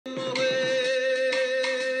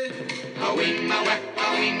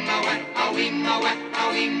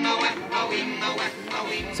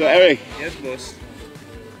So Eric. Yes, boss.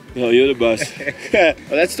 Oh, you're the boss. Well,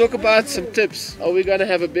 let's talk about some tips. Are we gonna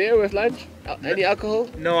have a beer with lunch? Any alcohol?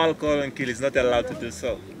 No alcohol in Kili, is not allowed to do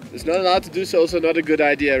so. It's not allowed to do so, also not a good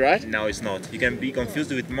idea, right? No, it's not. You can be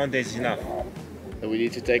confused with mountains enough. And we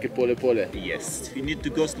need to take it pole pole. Yes, you need to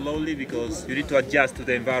go slowly because you need to adjust to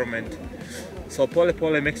the environment. So pole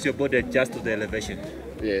pole makes your body adjust to the elevation.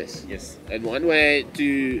 Yes. Yes. And one way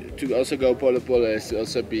to also go pole pole is to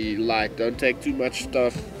also be light. Don't take too much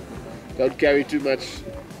stuff. Don't carry too much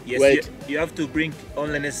weight. You have to bring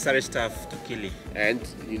only necessary stuff to Kili. And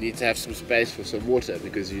you need to have some space for some water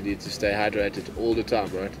because you need to stay hydrated all the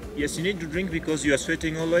time, right? Yes, you need to drink because you are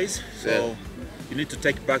sweating always. So you need to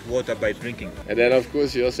take back water by drinking. And then of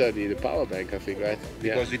course you also need a power bank, I think, right?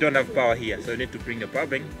 Because we don't have power here, so you need to bring a power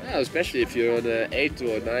bank. Yeah, especially if you're on an 8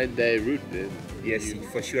 or 9 day route. Yes,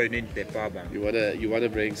 for sure you need the power bank. You wanna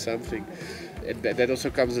bring something. And that also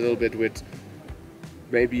comes a little bit with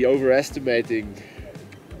maybe overestimating.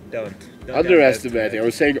 Don't Underestimating. I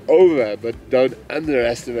was saying over, but don't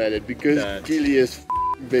underestimate it because Kili is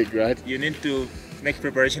big, right? You need to make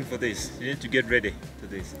preparation for this. You need to get ready to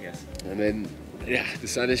this, yes. And then, yeah, the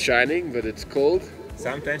sun is shining, but it's cold.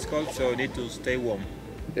 Sometimes cold, so you need to stay warm.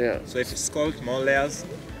 Yeah. So if it's cold, more layers,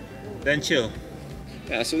 then chill.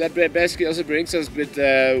 Yeah, so that basically also brings us with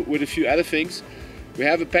a few other things. We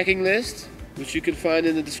have a packing list, which you can find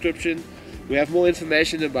in the description. We have more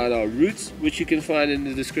information about our routes, which you can find in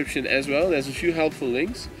the description as well. There's a few helpful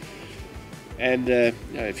links. And yeah,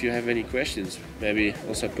 if you have any questions, maybe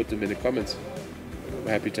also put them in the comments.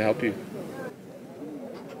 We're happy to help you.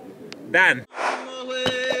 Done.